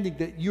understanding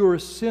that you're a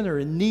sinner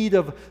in need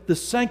of the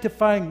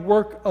sanctifying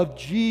work of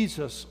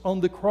Jesus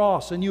on the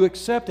cross, and you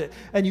accept it,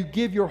 and you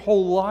give your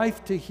whole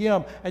life to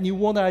him, and you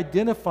want to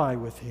identify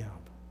with him.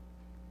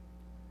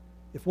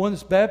 If one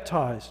is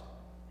baptized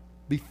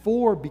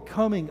before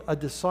becoming a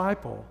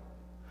disciple,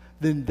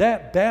 then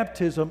that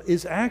baptism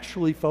is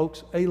actually,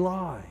 folks, a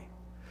lie.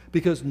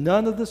 Because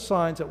none of the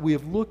signs that we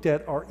have looked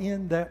at are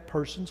in that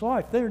person's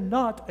life. They're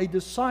not a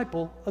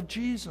disciple of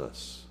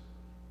Jesus.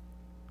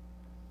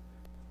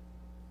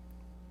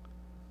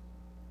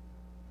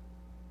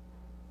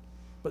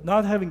 But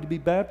not having to be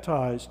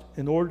baptized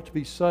in order to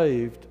be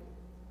saved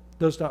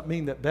does not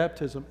mean that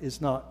baptism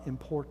is not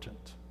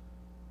important.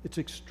 It's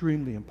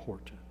extremely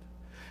important.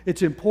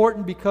 It's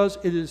important because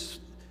it's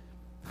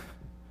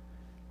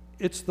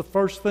the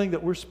first thing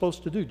that we're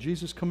supposed to do.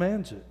 Jesus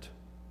commands it.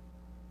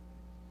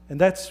 And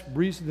that's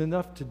reason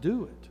enough to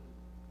do it.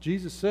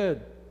 Jesus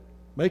said,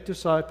 make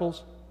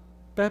disciples,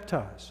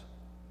 baptize.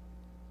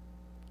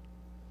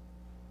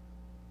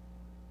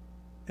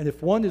 And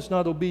if one is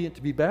not obedient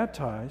to be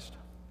baptized,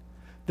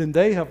 then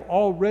they have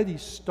already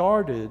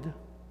started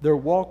their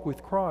walk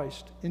with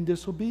Christ in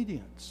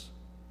disobedience.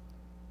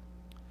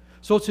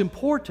 So it's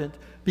important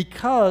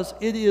because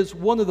it is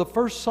one of the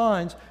first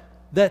signs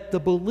that the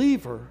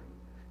believer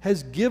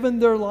has given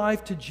their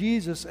life to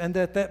Jesus, and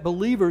that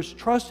believer is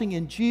trusting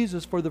in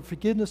Jesus for the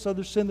forgiveness of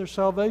their sin, their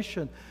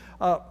salvation.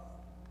 To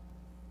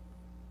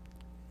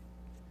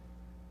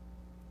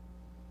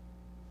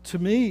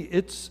me,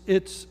 it's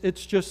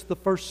just the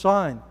first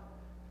sign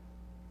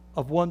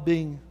of one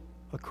being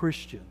a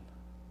Christian.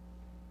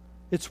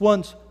 It's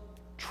one's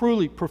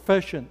truly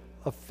profession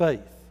of faith.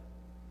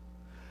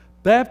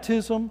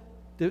 Baptism,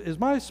 is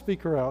my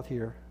speaker out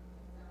here?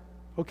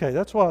 Okay,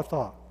 that's what I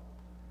thought.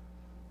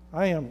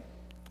 I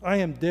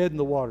am dead in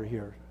the water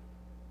here.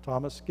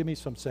 Thomas, give me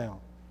some sound.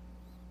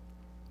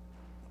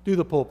 Do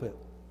the pulpit.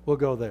 We'll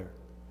go there.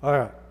 All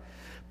right.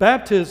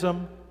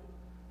 Baptism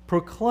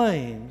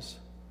proclaims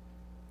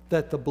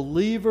that the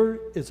believer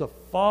is a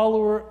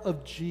follower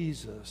of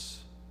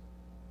Jesus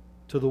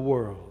to the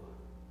world.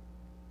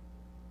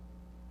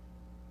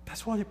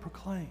 That's what it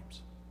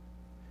proclaims.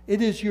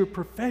 It is your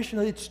profession.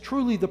 It's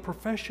truly the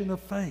profession of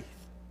faith.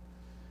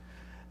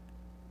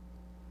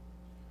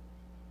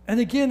 And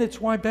again,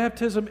 it's why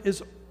baptism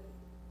is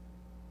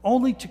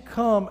only to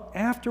come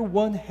after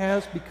one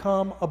has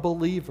become a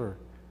believer.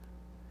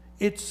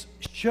 It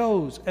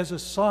shows as a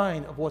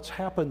sign of what's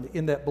happened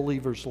in that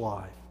believer's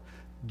life.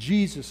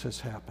 Jesus has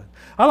happened.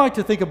 I like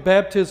to think of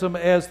baptism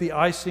as the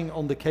icing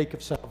on the cake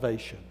of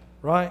salvation,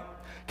 right?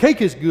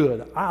 Cake is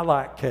good. I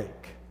like cake.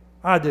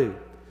 I do.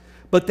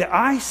 But the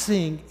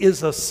icing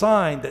is a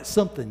sign that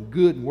something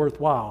good and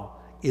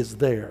worthwhile is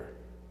there.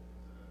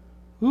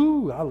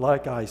 Ooh, I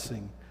like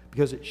icing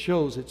because it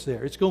shows it's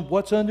there.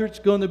 What's under it's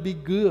going to be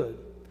good.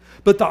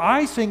 But the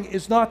icing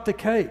is not the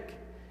cake.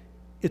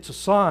 It's a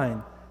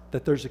sign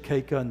that there's a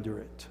cake under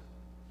it.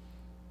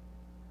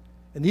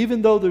 And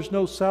even though there's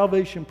no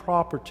salvation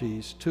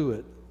properties to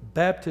it,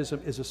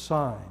 baptism is a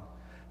sign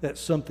that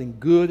something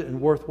good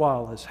and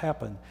worthwhile has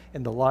happened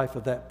in the life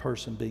of that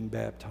person being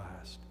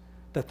baptized.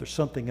 That there's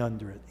something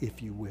under it,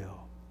 if you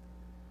will.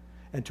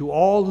 And to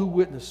all who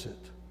witness it,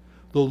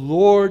 the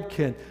Lord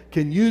can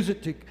use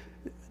it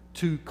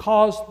to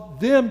cause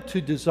them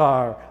to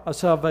desire a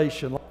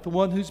salvation, like the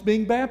one who's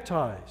being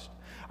baptized.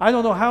 I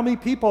don't know how many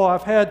people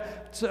I've had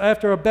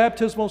after a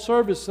baptismal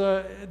service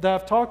that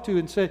I've talked to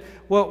and said,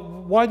 well,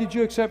 why did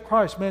you accept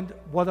Christ? Man,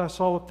 what I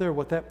saw up there,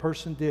 what that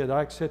person did,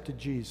 I accepted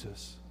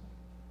Jesus.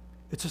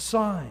 It's a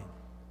sign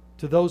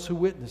to those who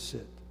witness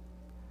it.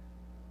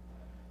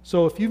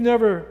 So if you've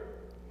never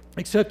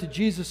accepted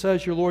Jesus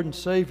as your Lord and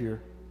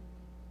Savior,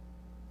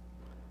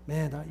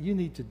 man, you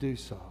need to do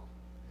so.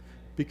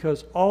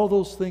 Because all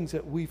those things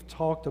that we've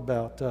talked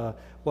about,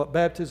 what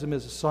baptism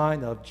is a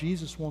sign of,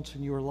 Jesus wants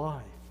in your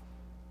life.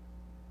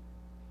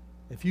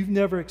 If you've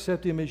never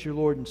accepted Him as your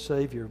Lord and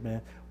Savior,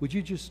 man, would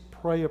you just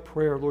pray a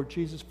prayer? Lord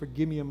Jesus,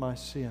 forgive me of my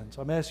sins.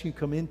 I'm asking you to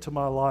come into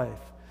my life.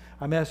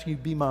 I'm asking you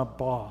to be my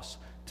boss.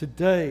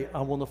 Today,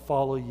 I want to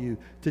follow you.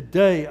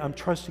 Today, I'm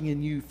trusting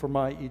in you for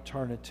my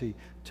eternity.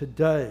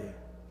 Today,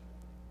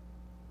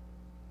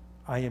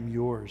 I am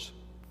yours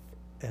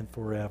and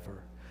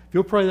forever. If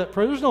you'll pray that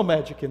prayer, there's no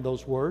magic in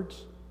those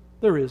words.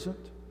 There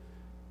isn't.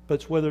 But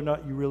it's whether or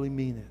not you really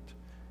mean it.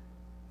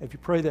 If you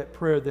pray that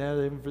prayer,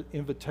 that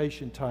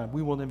invitation time,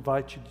 we want to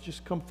invite you to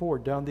just come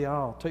forward down the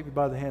aisle. Take me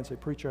by the hand and say,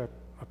 Preacher,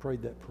 I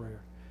prayed that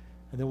prayer.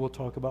 And then we'll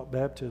talk about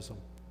baptism.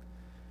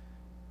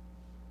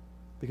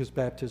 Because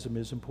baptism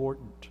is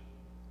important.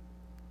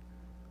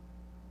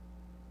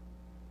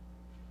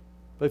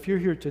 But if you're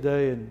here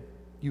today and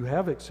you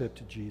have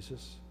accepted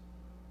Jesus,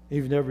 and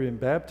you've never been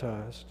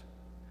baptized,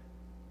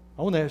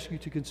 I want to ask you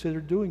to consider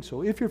doing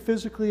so. If you're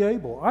physically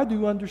able, I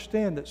do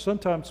understand that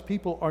sometimes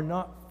people are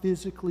not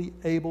physically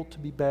able to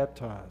be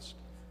baptized,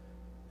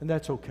 and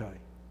that's okay.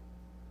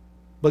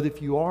 But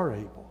if you are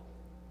able,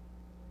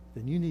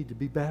 then you need to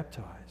be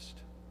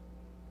baptized.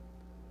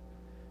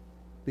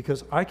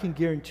 Because I can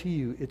guarantee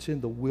you it's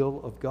in the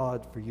will of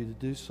God for you to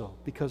do so,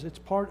 because it's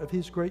part of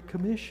His Great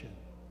Commission.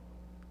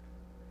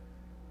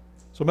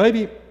 So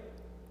maybe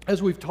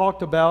as we've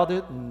talked about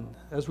it and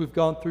as we've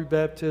gone through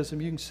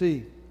baptism, you can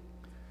see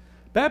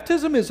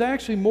baptism is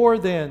actually more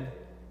than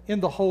in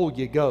the hole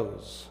you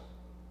goes.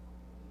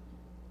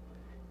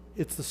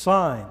 It's the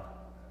sign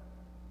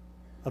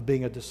of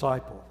being a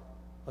disciple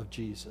of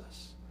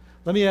Jesus.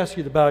 Let me ask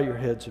you to bow your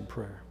heads in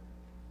prayer.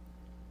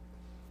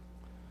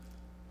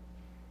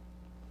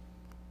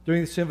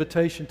 During this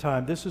invitation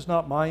time, this is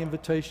not my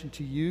invitation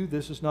to you.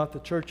 This is not the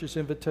church's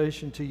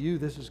invitation to you.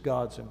 This is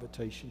God's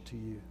invitation to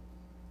you.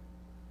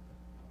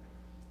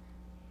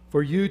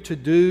 For you to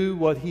do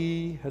what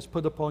He has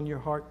put upon your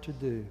heart to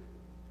do.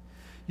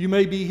 You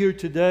may be here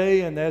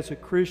today, and as a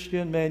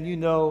Christian, man, you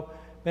know,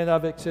 man,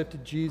 I've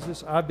accepted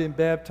Jesus. I've been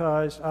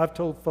baptized. I've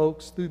told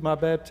folks through my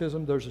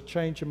baptism there's a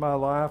change in my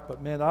life,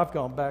 but man, I've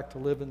gone back to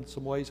living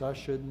some ways I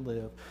shouldn't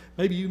live.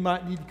 Maybe you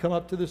might need to come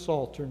up to this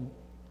altar and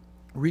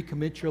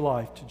recommit your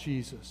life to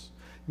Jesus.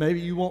 Maybe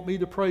you want me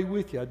to pray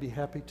with you. I'd be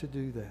happy to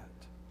do that.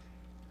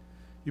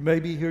 You may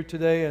be here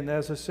today, and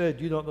as I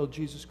said, you don't know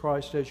Jesus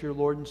Christ as your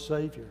Lord and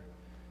Savior.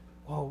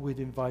 Oh, we'd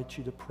invite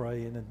you to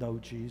pray and to know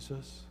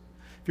Jesus.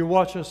 If you're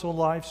watching us on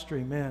live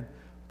stream, man,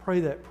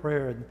 pray that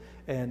prayer.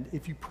 And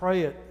if you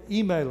pray it,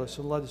 email us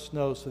and let us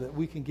know so that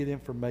we can get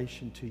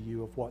information to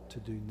you of what to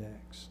do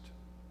next.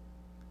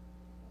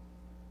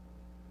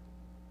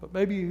 But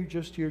maybe you're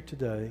just here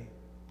today.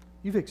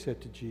 You've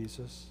accepted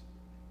Jesus,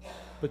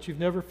 but you've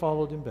never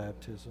followed in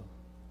baptism.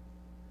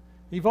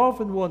 You've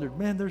often wondered,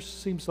 man, there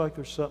seems like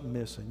there's something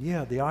missing.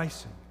 Yeah, the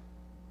icing.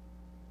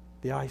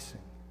 The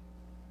icing.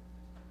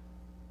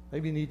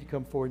 Maybe you need to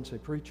come forward and say,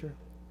 Preacher,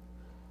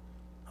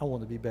 I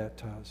want to be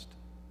baptized.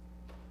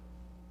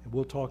 And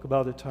we'll talk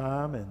about a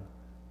time and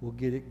we'll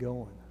get it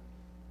going.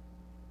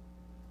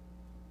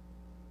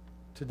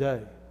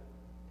 Today,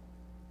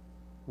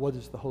 what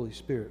is the Holy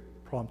Spirit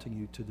prompting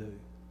you to do?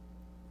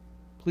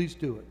 Please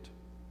do it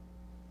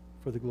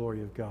for the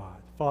glory of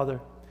God. Father,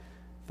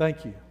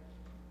 thank you.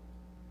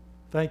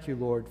 Thank you,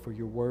 Lord, for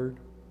your word.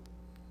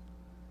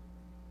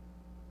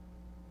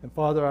 And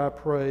Father, I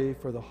pray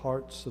for the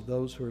hearts of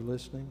those who are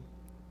listening,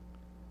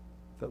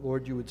 that,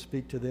 Lord, you would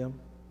speak to them.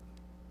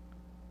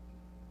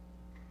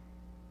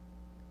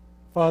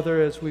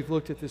 Father, as we've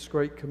looked at this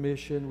great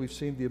commission, we've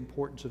seen the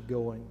importance of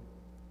going,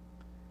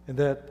 and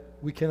that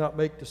we cannot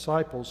make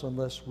disciples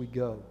unless we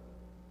go.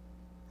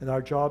 And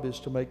our job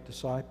is to make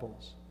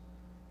disciples.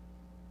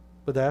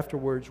 But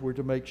afterwards, we're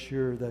to make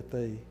sure that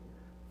they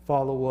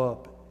follow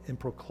up in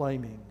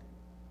proclaiming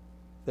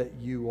that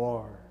you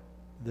are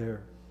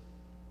their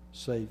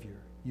Savior.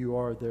 You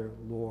are their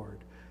Lord.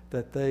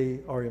 That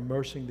they are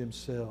immersing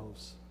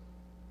themselves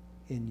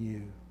in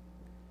you.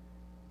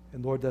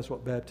 And Lord, that's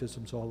what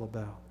baptism's all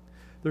about.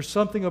 There's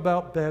something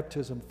about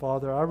baptism,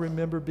 Father. I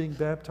remember being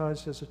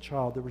baptized as a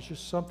child. There was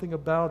just something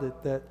about it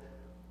that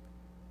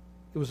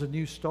it was a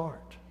new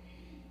start.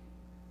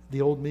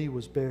 The old me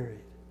was buried.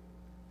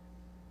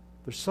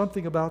 There's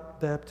something about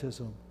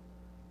baptism.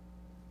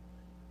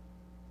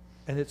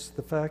 And it's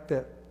the fact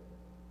that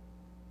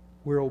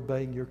we're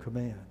obeying your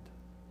command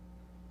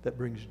that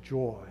brings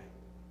joy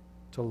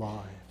to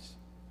lives.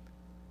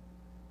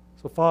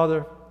 So,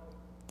 Father,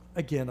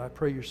 again, I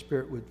pray your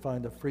Spirit would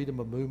find a freedom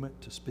of movement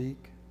to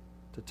speak,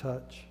 to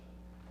touch.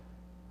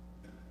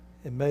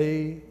 And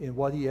may, in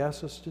what He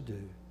asks us to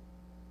do,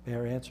 may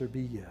our answer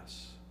be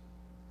yes.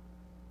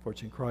 For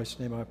it's in Christ's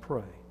name I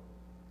pray.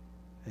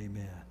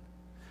 Amen.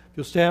 If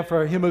you'll stand for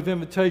our hymn of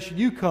invitation,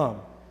 you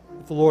come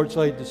if the Lord's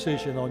laid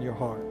decision on your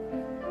heart.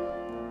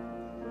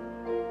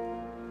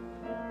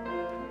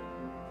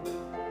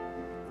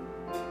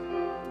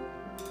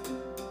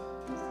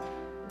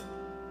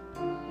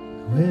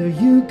 Where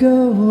you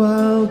go,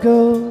 I'll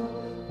go.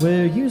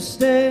 Where you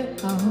stay,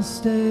 I'll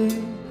stay.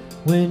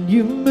 When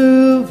you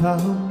move,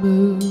 I'll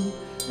move.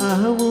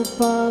 I will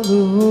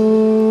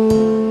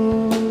follow.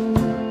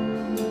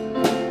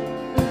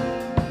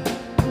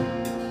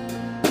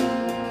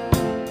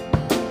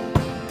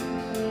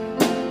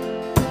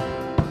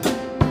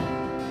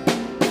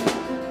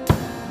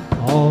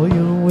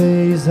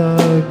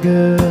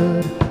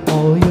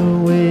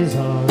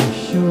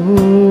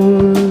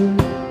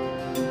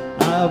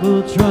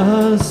 will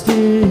trust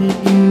in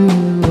you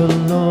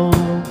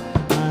alone,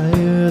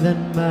 higher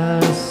than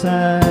my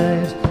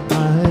size,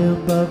 high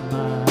above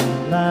my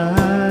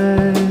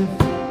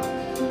life.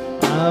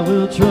 I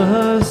will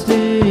trust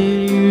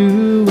in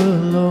you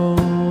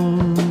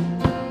alone,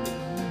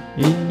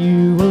 in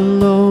you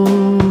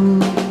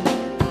alone.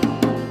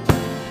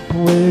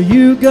 Where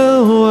you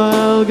go,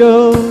 I'll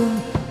go.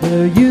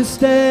 Where you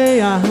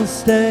stay, I'll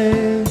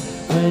stay.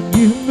 When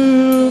you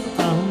move,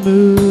 I'll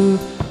move.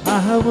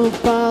 I will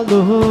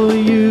follow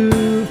you.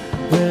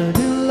 When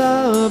you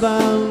love,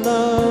 I'll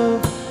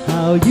love.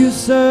 How you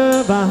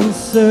serve, I'll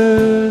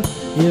serve.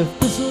 If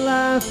this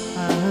life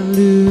I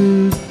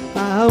lose,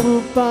 I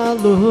will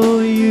follow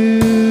you.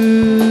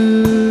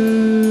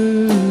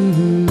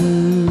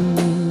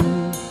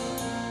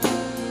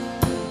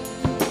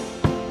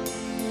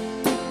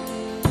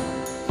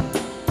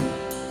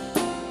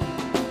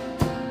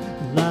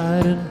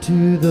 Light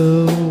unto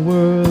the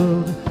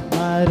world,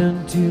 light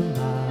unto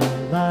my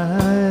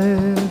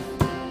life.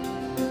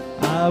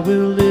 I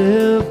will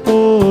live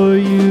for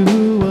you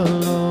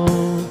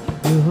alone.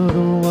 You're the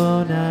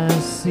one I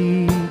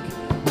seek,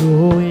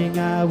 knowing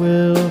I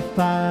will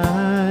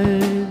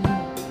find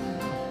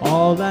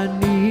all I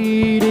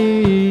need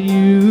in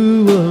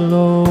you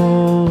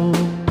alone,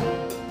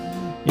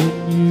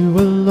 in you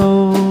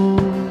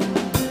alone.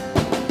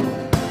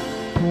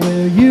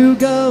 Where you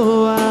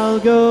go, I'll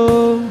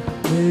go.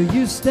 Where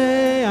you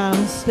stay,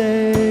 I'll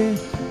stay.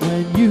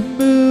 When you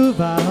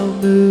move, I'll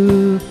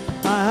move.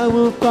 I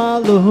will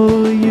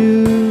follow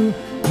you.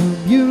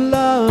 Whom you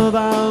love,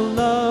 I'll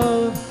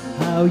love.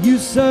 How you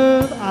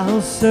serve,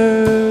 I'll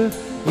serve.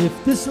 If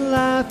this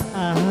life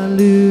I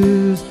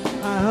lose,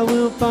 I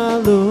will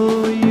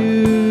follow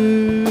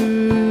you.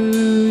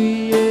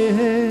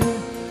 Yeah,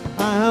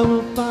 I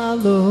will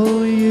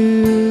follow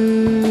you.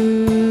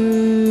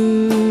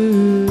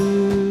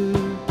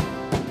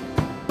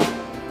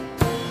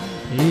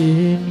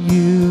 In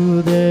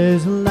you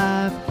there's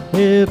life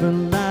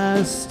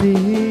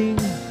everlasting.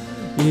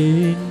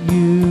 In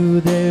you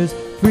there's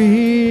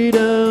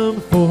freedom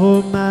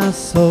for my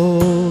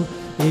soul.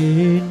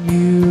 In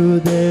you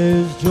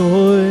there's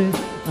joy,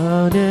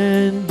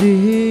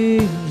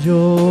 unending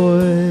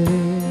joy.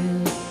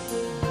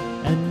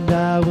 And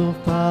I will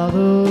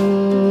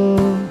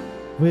follow.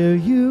 Where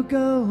you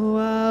go,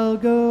 I'll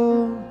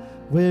go.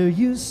 Where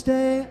you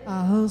stay,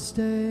 I'll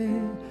stay.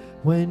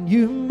 When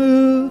you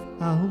move,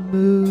 I'll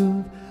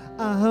move.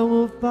 I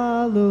will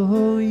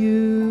follow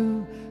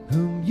you.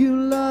 Whom you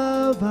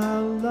love,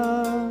 I'll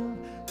love.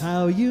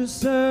 How you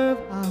serve,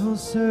 I'll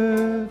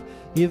serve.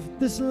 If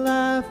this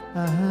life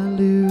I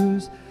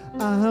lose,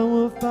 I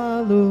will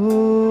follow.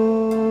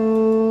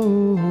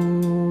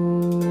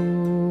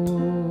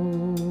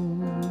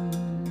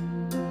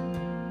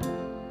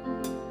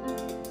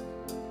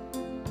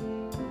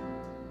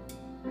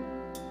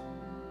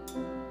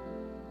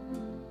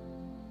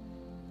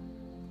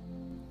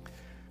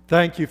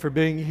 Thank you for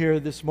being here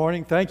this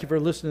morning. Thank you for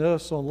listening to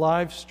us on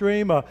live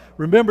stream.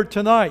 Remember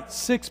tonight,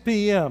 6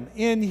 p.m.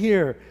 in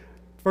here,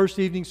 first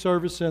evening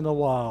service in a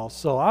while.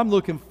 So I'm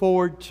looking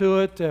forward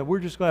to it. We're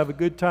just going to have a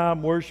good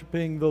time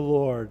worshiping the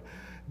Lord.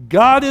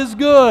 God is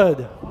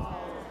good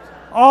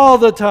all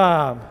the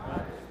time.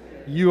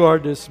 You are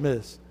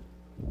dismissed.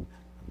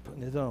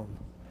 Putting it on.